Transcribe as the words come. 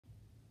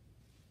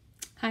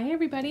Hi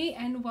everybody,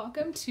 and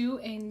welcome to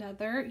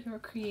another Your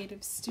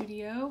Creative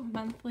Studio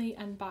monthly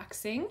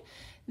unboxing.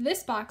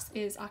 This box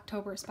is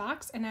October's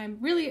box, and I'm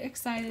really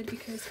excited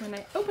because when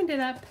I opened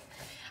it up,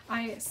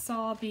 I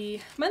saw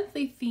the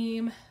monthly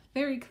theme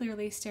very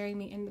clearly staring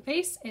me in the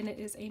face, and it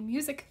is a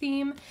music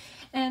theme.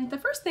 And the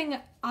first thing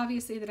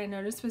obviously that I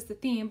noticed was the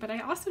theme, but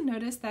I also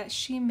noticed that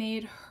she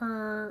made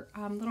her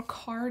little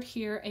card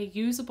here a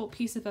usable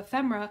piece of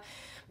ephemera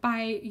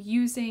by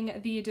using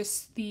the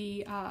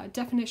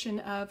definition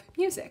of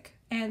music.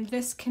 And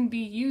this can be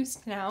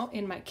used now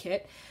in my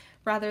kit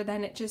rather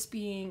than it just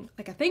being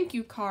like a thank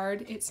you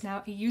card. It's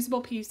now a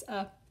usable piece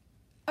of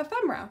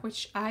ephemera,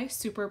 which I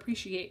super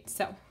appreciate.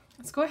 So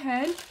let's go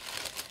ahead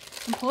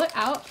and pull it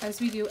out as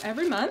we do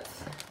every month.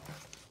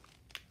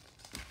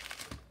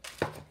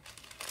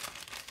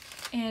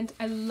 And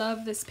I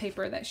love this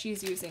paper that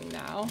she's using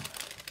now.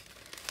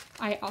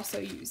 I also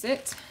use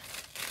it.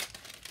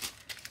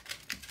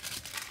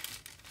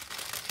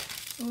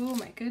 Oh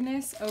my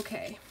goodness,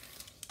 okay.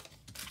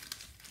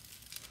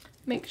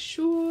 Make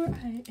sure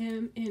I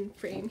am in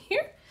frame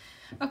here.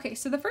 Okay,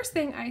 so the first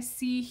thing I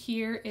see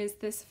here is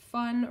this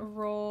fun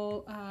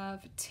roll of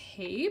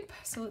tape.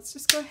 So let's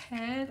just go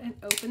ahead and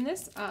open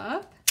this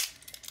up.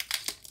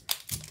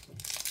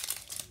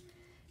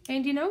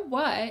 And you know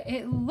what?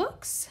 It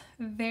looks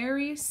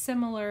very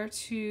similar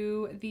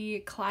to the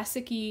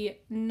classic-y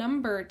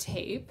number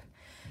tape,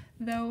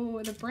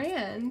 though the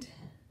brand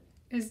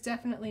is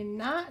definitely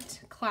not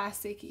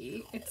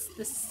classic-y. It's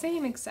the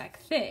same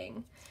exact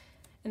thing.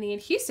 And the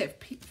adhesive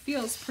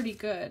feels pretty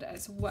good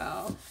as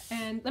well.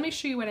 And let me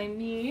show you what I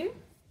mean,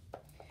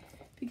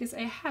 because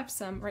I have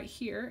some right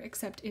here,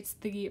 except it's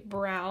the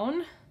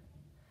brown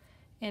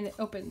and it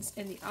opens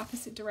in the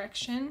opposite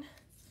direction.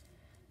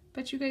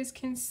 But you guys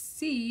can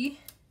see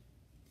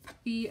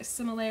the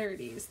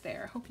similarities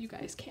there. Hope you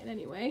guys can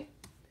anyway.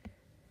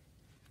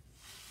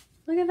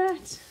 Look at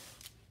that.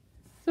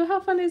 So how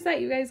fun is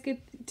that? You guys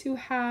get to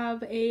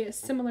have a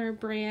similar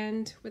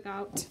brand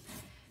without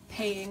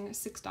paying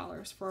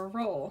 $6 for a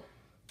roll,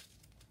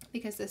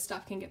 because this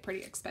stuff can get pretty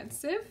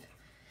expensive.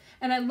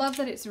 And I love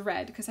that it's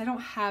red because I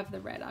don't have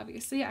the red,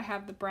 obviously. I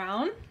have the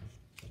brown.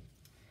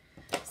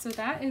 So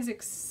that is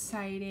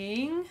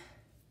exciting.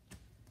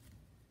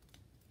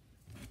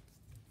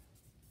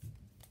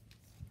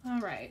 All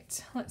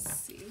right, let's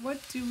see.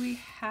 What do we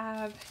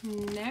have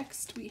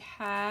next? We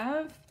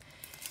have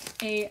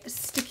a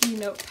sticky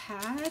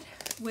notepad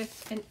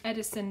with an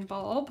Edison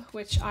bulb,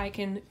 which I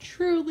can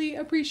truly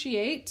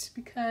appreciate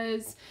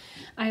because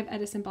I have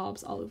Edison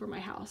bulbs all over my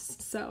house.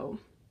 So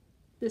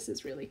this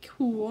is really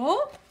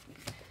cool.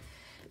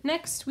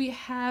 Next, we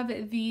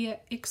have the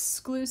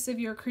exclusive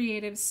Your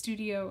Creative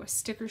Studio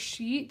sticker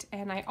sheet,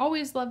 and I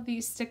always love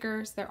these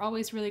stickers. They're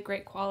always really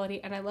great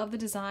quality, and I love the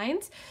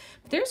designs.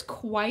 But there's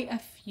quite a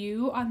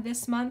few on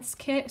this month's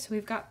kit, so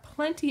we've got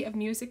plenty of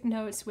music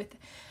notes with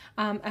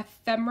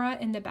ephemera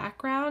in the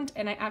background,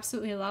 and I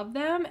absolutely love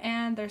them.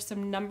 And there's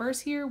some numbers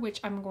here, which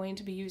I'm going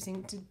to be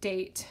using to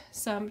date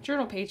some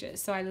journal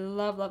pages. So I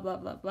love, love,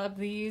 love, love, love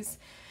these.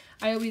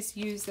 I always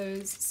use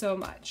those so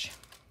much.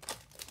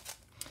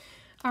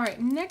 All right,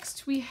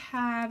 next we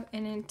have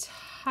an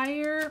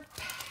entire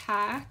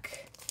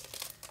pack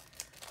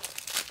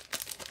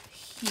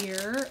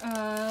here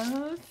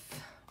of,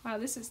 wow,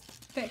 this is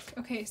thick.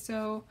 Okay,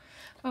 so,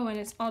 oh, and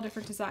it's all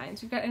different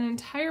designs. We've got an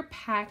entire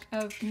pack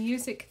of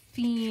music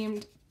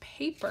themed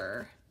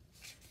paper.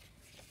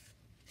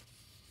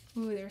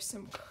 Ooh, there's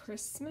some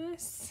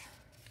Christmas.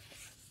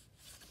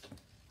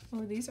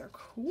 Oh, these are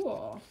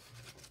cool.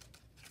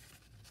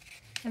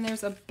 And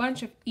there's a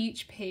bunch of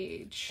each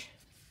page.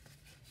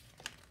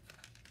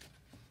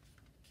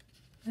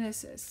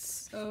 This is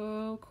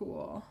so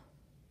cool.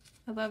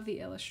 I love the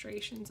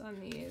illustrations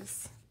on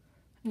these.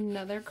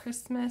 Another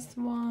Christmas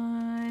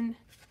one.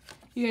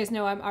 You guys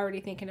know I'm already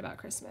thinking about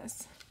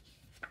Christmas.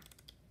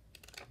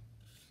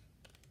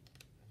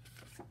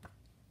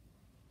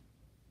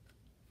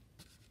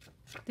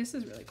 This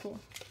is really cool.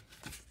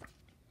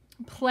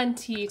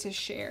 Plenty to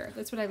share.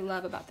 That's what I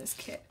love about this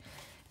kit,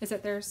 is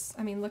that there's,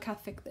 I mean, look how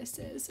thick this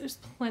is. There's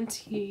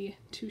plenty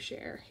to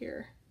share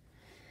here.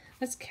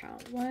 Let's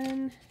count.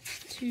 1,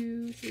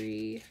 2,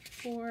 3,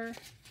 4,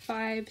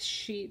 5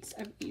 sheets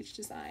of each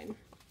design.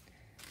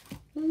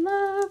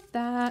 Love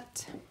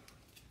that.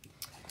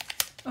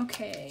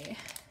 Okay.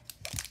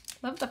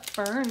 Love the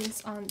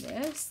ferns on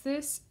this.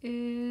 This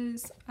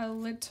is a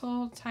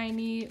little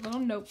tiny little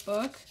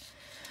notebook.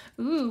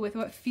 Ooh, with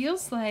what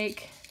feels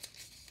like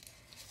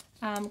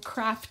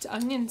craft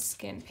onion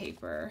skin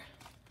paper.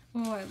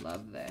 Oh, I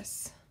love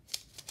this.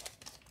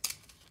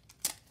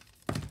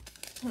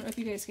 I don't know if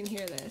you guys can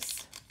hear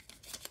this,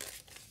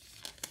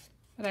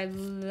 but I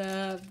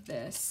love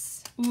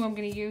this. Ooh, I'm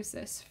gonna use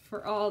this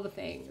for all the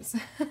things.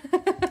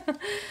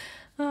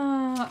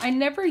 I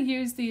never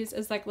use these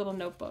as like little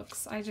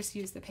notebooks. I just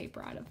use the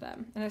paper out of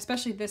them. And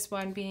especially this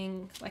one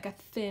being like a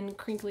thin,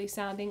 crinkly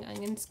sounding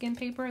onion skin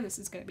paper, this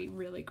is gonna be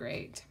really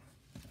great.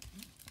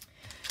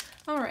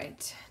 All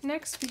right,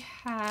 next we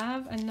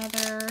have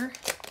another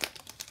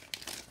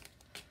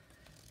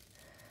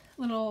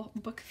little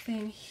book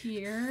thing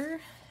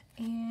here,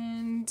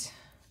 and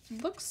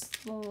looks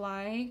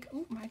like,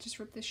 oh, I just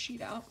ripped this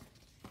sheet out.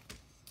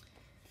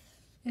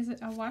 Is it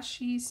a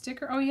washi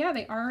sticker? Oh yeah,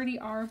 they already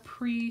are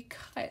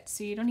pre-cut,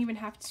 so you don't even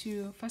have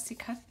to fussy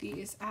cut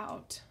these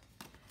out.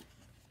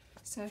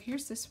 So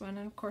here's this one,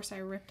 and of course I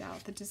ripped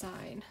out the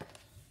design.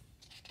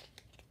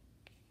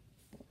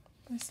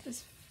 This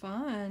is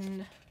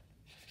fun.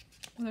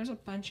 Well, there's a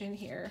bunch in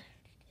here,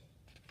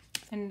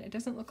 and it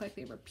doesn't look like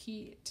they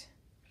repeat.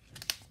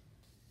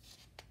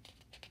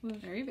 Ooh,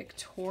 very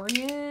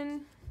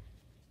Victorian.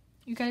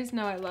 You guys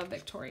know I love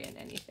Victorian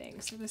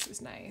anything, so this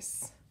is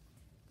nice.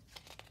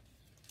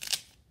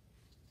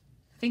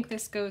 I think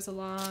this goes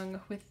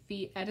along with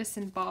the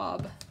Edison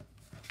Bob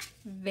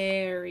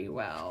very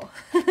well.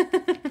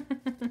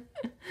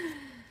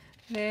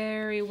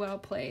 Very well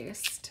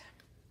placed.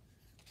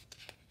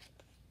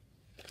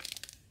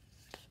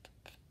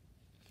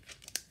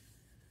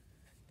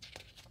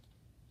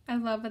 I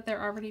love that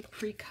they're already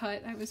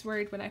pre-cut. I was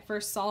worried when I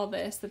first saw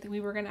this that we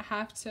were gonna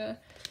have to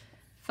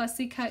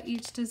fussy cut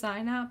each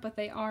design out, but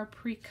they are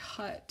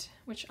pre-cut,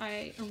 which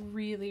I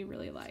really,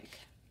 really like.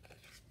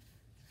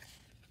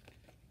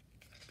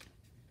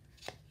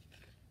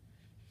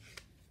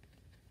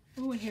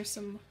 Ooh, and here's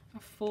a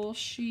full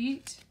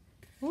sheet.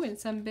 Ooh, and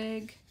some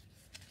big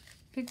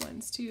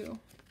ones too.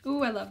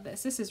 Ooh, I love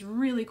this. This is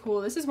really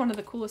cool. This is one of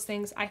the coolest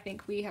things I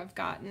think we have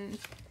gotten,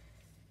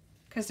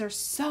 because there's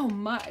so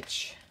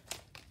much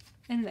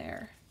in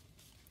there.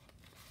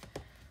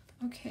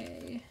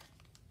 Okay,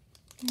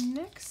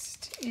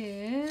 next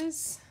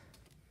is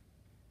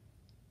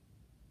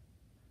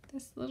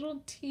this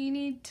little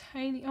teeny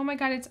tiny, oh my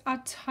god, it's a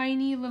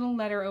tiny little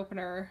letter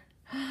opener.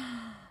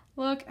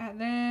 Look at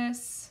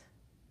this.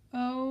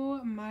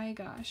 Oh my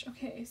gosh.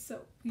 Okay, so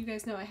you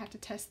guys know I have to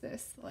test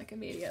this like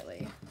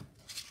immediately.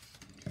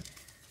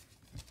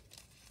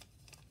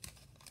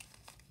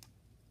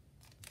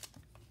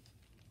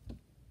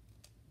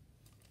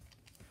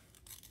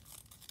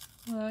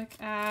 Look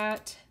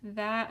at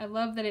that. I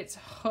love that it's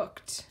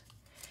hooked.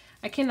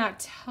 I cannot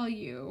tell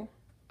you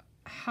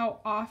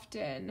how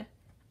often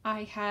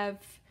I have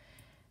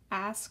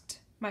asked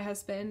my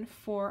husband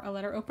for a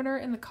letter opener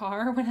in the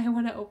car when I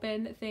want to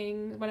open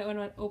things, when I want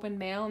to open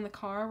mail in the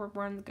car where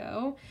we're on the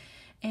go.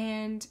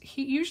 And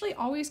he usually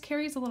always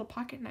carries a little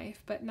pocket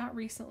knife, but not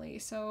recently.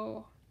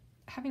 So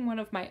having one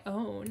of my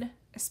own,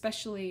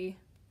 especially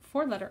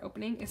for letter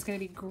opening, is going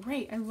to be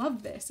great. I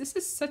love this. This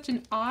is such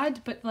an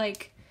odd but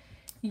like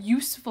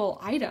useful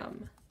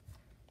item.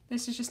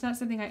 This is just not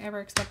something I ever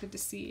expected to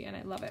see, and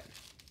I love it.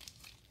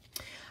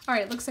 All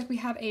right, looks like we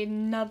have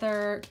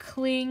another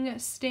cling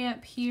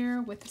stamp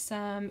here with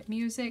some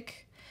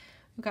music.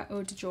 We've got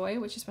Ode to Joy,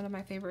 which is one of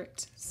my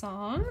favorite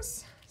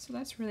songs. So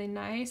that's really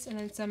nice. And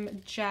then some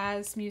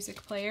jazz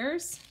music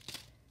players.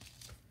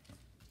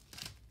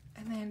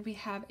 And then we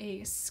have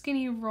a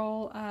skinny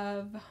roll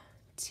of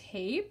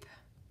tape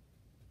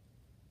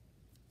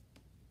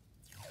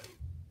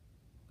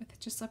with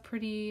just a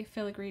pretty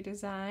filigree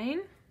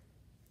design.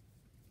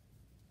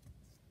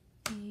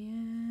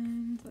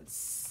 And let's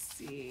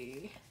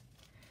see.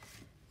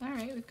 All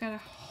right, we've got a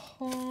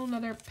whole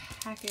nother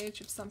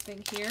package of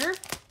something here.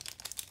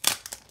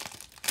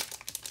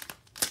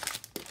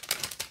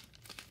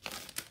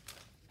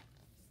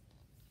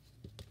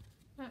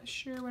 Not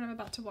sure what I'm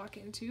about to walk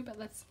into, but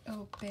let's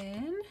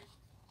open.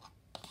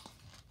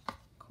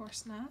 Of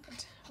course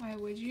not. Why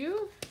would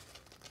you?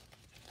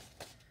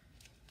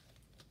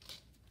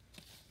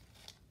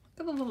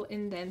 Look at the little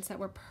indents that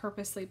were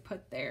purposely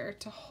put there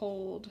to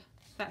hold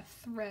that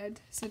thread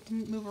so it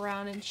didn't move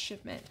around in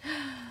shipment.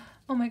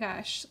 Oh my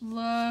gosh,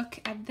 look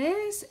at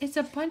this. It's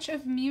a bunch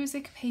of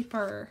music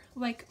paper,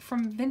 like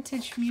from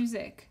vintage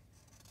music.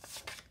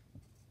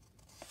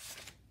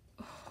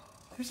 Oh,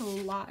 there's a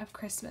lot of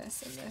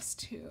Christmas in this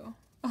too.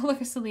 Oh,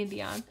 look at Celine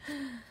Dion.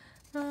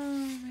 Oh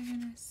my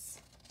goodness.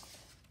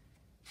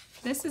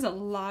 This is a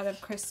lot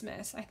of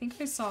Christmas. I think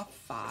I saw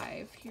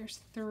 5. Here's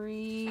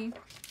 3,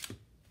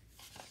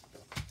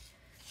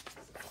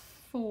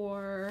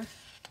 4. I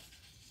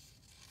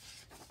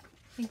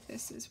think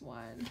this is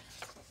 1,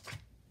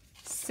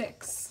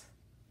 6,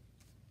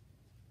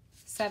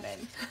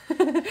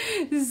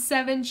 7.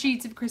 7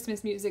 sheets of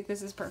Christmas music.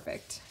 This is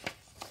perfect.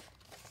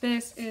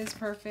 This is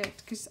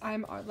perfect because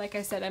I'm, like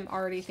I said, I'm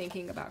already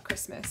thinking about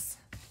Christmas.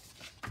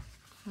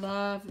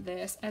 Love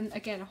this. And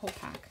again, a whole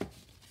pack.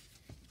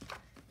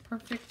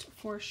 Perfect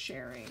for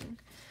sharing.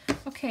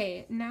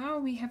 Okay, now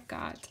we have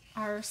got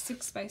our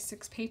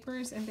 6x6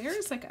 papers, and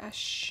there's like a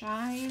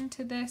shine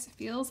to this. It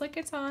feels like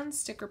it's on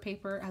sticker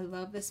paper. I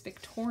love this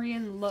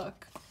Victorian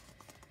look.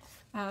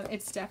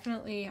 It's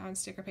definitely on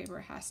sticker paper.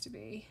 It has to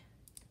be.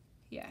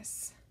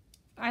 Yes.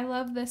 I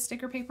love this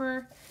sticker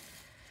paper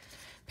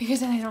because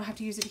then I don't have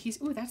to use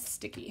adhesive. Ooh, that's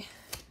sticky.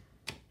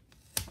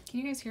 Can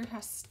you guys hear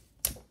how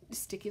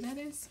sticky that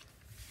is?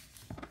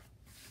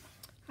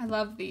 I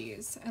love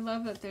these. I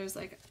love that there's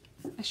like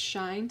a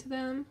shine to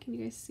them. Can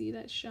you guys see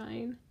that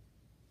shine?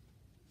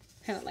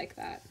 Kind of like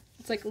that.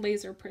 It's like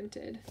laser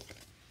printed.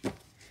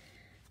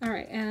 All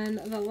right, and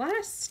the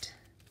last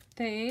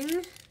thing,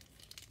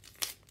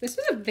 this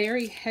was a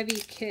very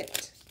heavy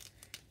kit.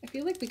 I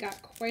feel like we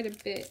got quite a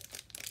bit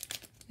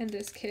in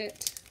this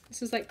kit.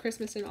 This is like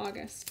Christmas in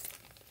August.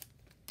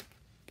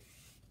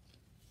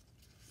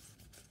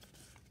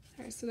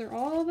 All right, so they're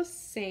all the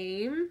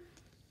same.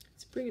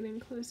 Let's bring it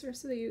in closer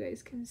so that you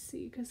guys can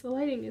see, because the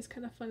lighting is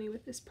kind of funny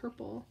with this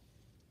purple.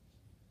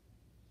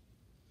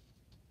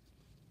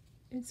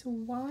 It's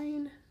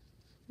wine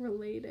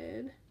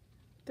related.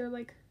 They're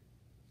like,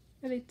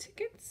 are they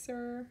tickets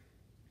or?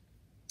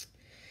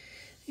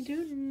 I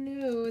don't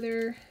know.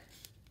 They're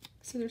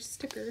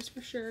stickers for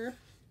sure.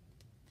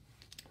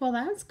 Well,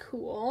 that's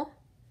cool.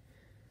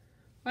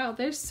 Wow,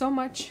 there's so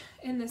much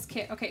in this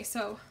kit. Okay,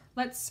 so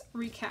let's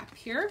recap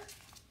here.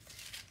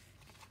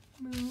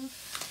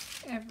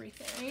 Move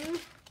everything.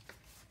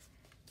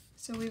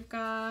 So we've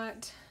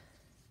got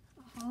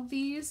all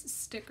these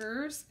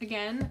stickers.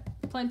 Again,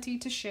 plenty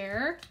to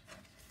share.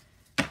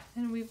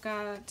 And we've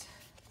got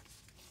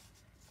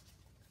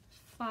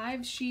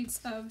 5 sheets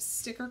of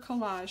sticker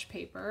collage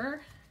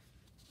paper,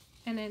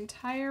 an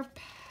entire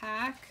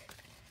pack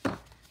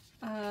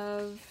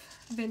of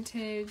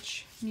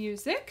vintage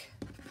music,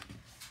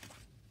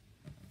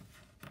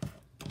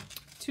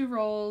 2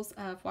 rolls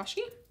of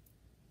washi,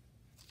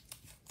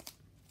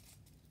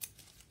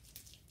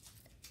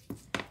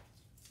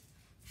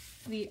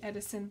 the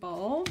Edison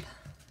bulb,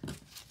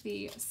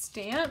 the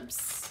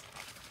stamps,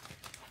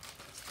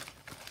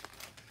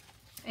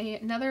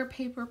 another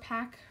paper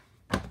pack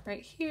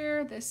right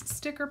here, this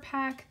sticker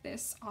pack,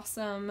 this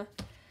awesome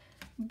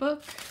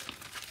book,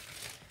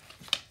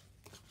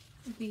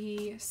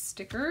 the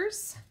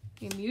stickers,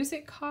 the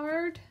music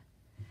card,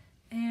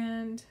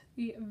 and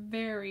the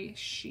very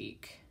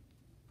chic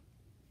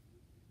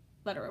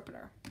letter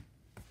opener.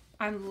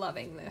 I'm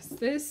loving this.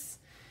 This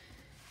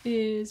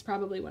is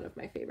probably one of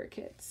my favorite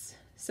kits.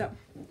 So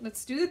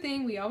let's do the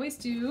thing we always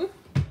do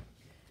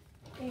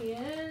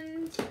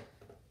and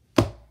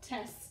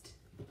test.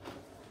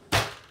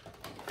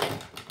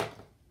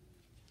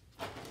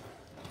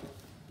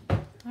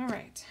 All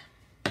right.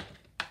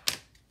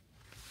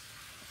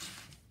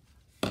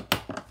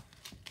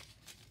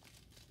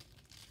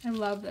 I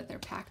love that they're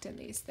packed in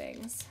these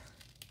things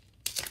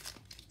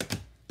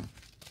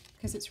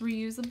because it's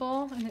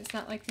reusable and it's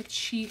not like the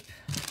cheap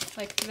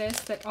like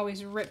this that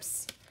always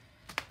rips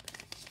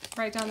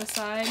right down the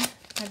side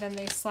and then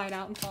they slide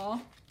out and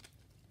fall.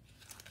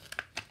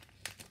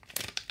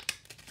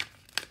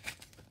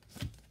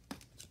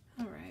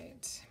 All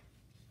right.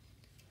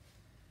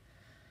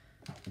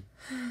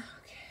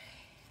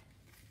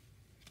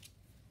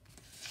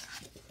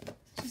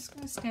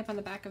 Stamp on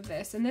the back of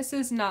this, and this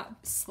is not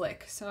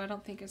slick, so I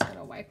don't think it's going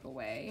to wipe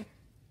away.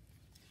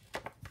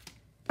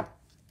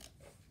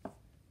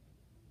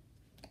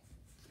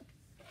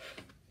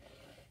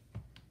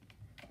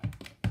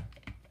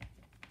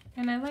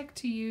 And I like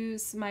to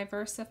use my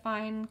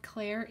VersaFine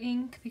Clair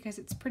ink because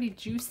it's pretty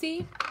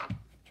juicy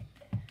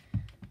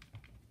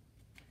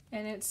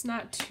and it's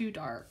not too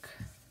dark.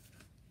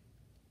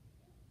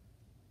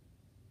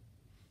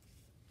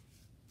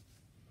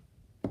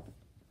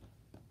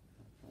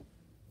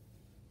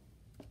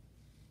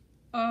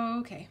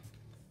 Okay.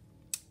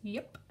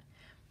 Yep.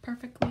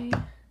 Perfectly.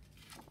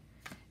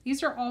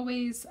 These are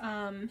always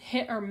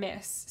hit or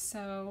miss,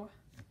 so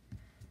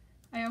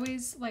I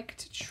always like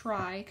to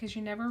try because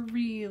you never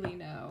really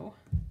know.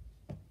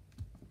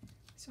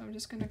 So I'm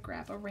just going to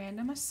grab a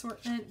random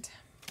assortment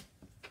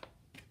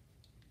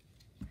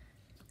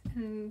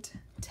and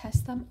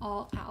test them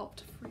all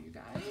out for you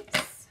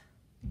guys.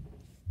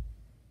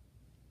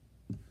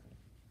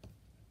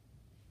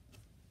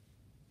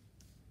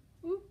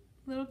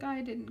 Little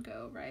guy didn't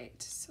go right,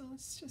 so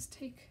let's just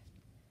take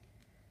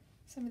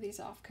some of these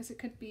off because it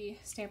could be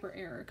stamper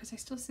error because I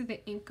still see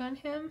the ink on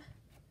him.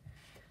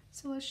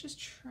 So let's just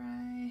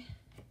try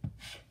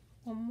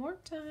one more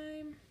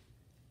time.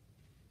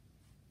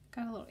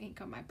 Got a little ink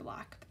on my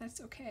block, but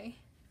that's okay.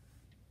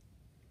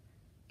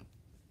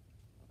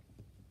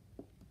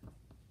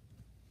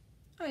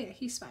 Oh yeah,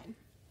 he's fine.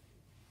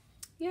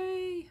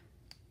 Yay!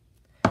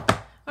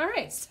 All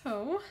right,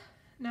 so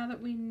now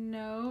that we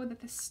know that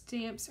the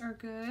stamps are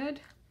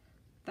good,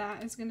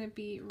 that is going to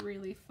be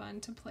really fun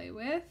to play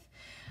with.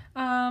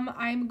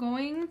 I'm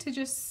going to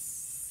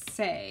just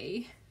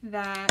say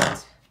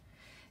that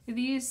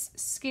these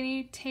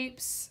skinny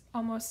tapes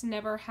almost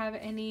never have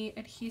any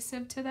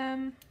adhesive to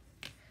them.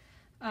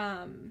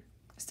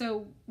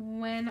 So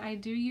when I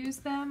do use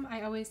them,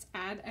 I always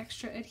add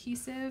extra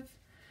adhesive.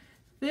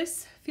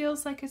 This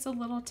feels like it's a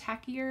little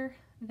tackier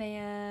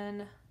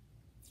than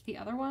the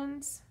other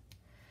ones.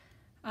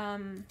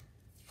 But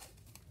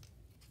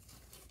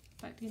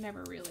you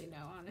never really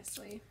know,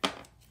 honestly.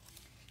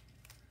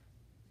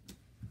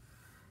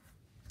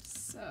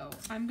 So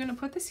I'm gonna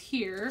put this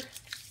here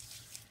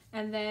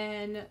and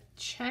then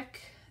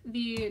check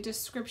the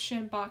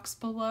description box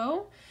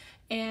below,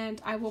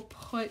 and I will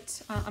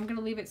put, I'm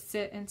gonna leave it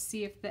sit and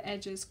see if the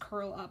edges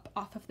curl up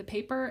off of the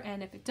paper,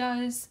 and if it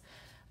does,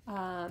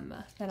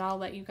 then I'll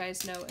let you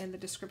guys know in the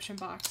description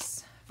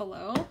box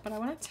below, but I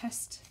want to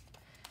test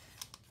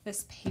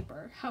this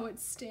paper, how it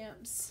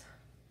stamps.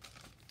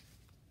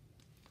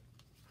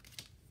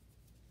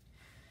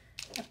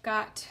 I've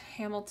got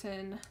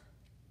Hamilton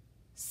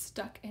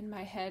stuck in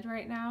my head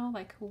right now,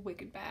 like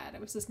wicked bad. I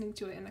was listening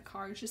to it in the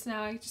car just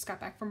now. I just got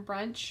back from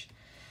brunch,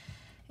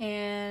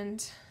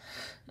 and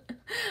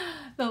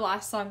the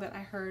last song that I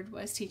heard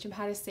was Teach 'Em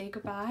How to Say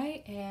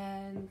Goodbye,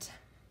 and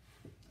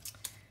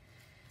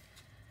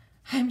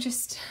I'm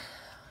just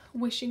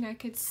wishing I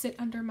could sit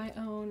under my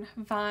own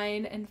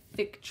vine and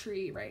fig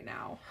tree right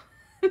now.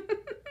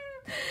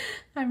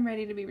 I'm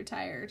ready to be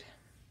retired.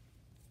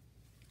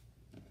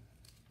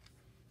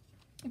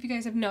 If you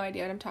guys have no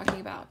idea what I'm talking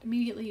about,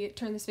 immediately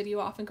turn this video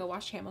off and go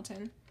watch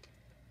Hamilton.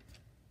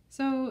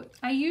 So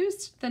I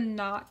used the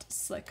not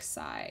slick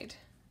side,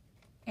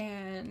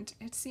 and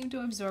it seemed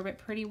to absorb it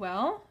pretty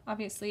well.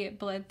 Obviously it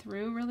bled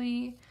through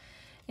really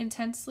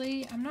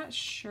intensely. I'm not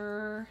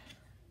sure.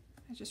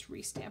 I just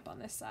restamp on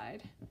this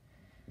side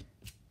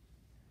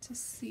to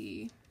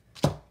see.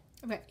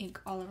 I've got ink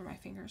all over my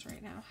fingers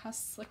right now, how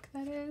slick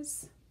that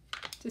is,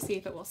 to see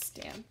if it will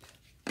stamp.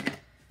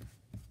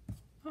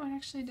 Oh, it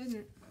actually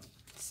didn't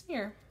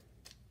smear.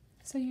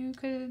 So you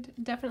could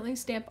definitely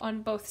stamp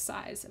on both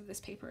sides of this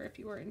paper if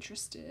you were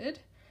interested.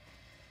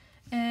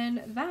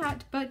 And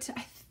that, but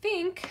I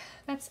think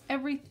that's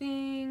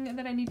everything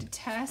that I need to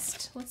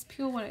test. Let's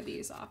peel one of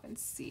these off and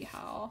see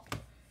how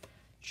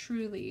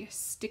truly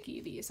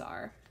sticky these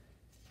are.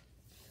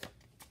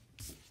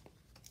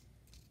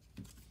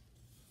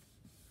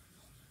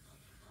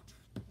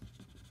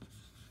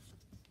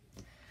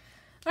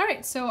 All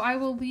right, so I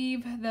will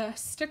leave the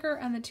sticker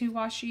and the 2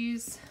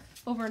 washies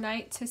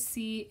overnight to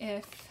see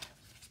if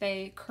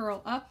they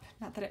curl up.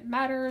 Not that it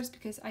matters,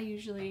 because I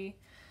usually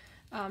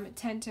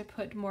tend to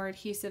put more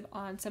adhesive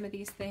on some of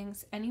these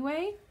things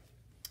anyway.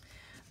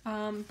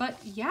 But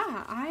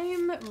yeah,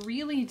 I'm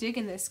really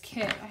digging this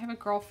kit. I have a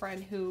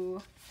girlfriend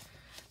who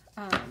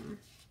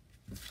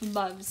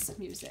loves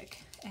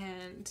music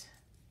and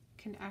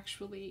can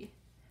actually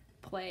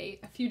play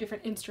a few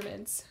different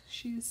instruments.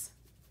 She's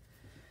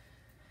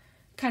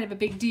kind of a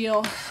big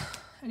deal.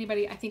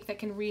 Anybody I think that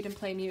can read and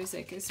play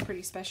music is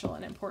pretty special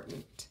and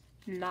important.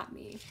 Not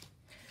me.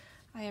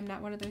 I am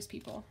not one of those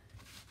people.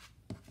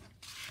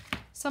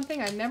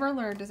 Something I never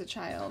learned as a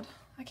child.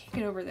 I can't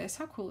get over this.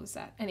 How cool is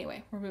that?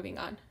 Anyway, we're moving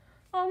on.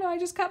 Oh no, I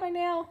just cut my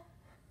nail.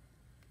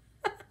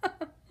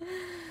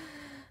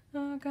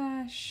 Oh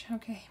gosh.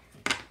 Okay.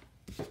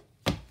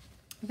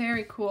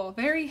 Very cool.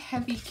 Very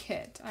heavy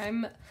kit.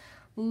 I'm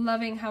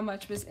loving how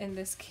much was in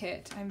this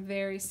kit. I'm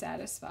very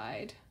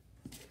satisfied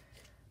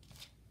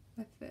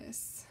with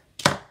this.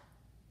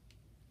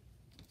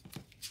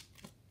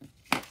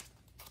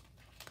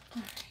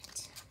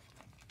 Alright.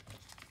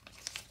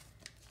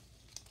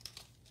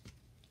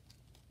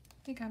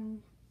 I think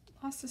I'm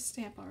lost a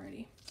stamp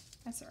already.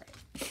 That's alright.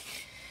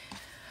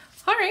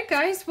 Alright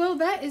guys, well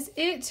that is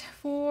it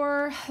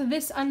for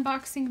this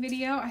unboxing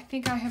video. I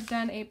think I have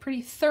done a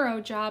pretty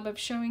thorough job of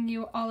showing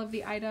you all of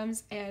the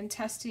items and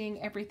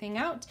testing everything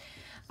out.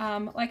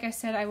 Like I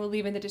said, I will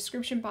leave in the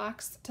description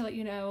box to let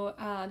you know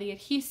the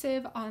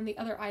adhesive on the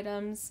other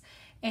items.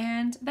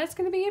 And that's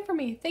going to be it for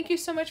me. Thank you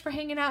so much for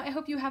hanging out. I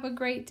hope you have a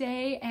great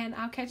day, and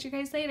I'll catch you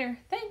guys later.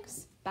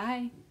 Thanks.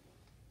 Bye.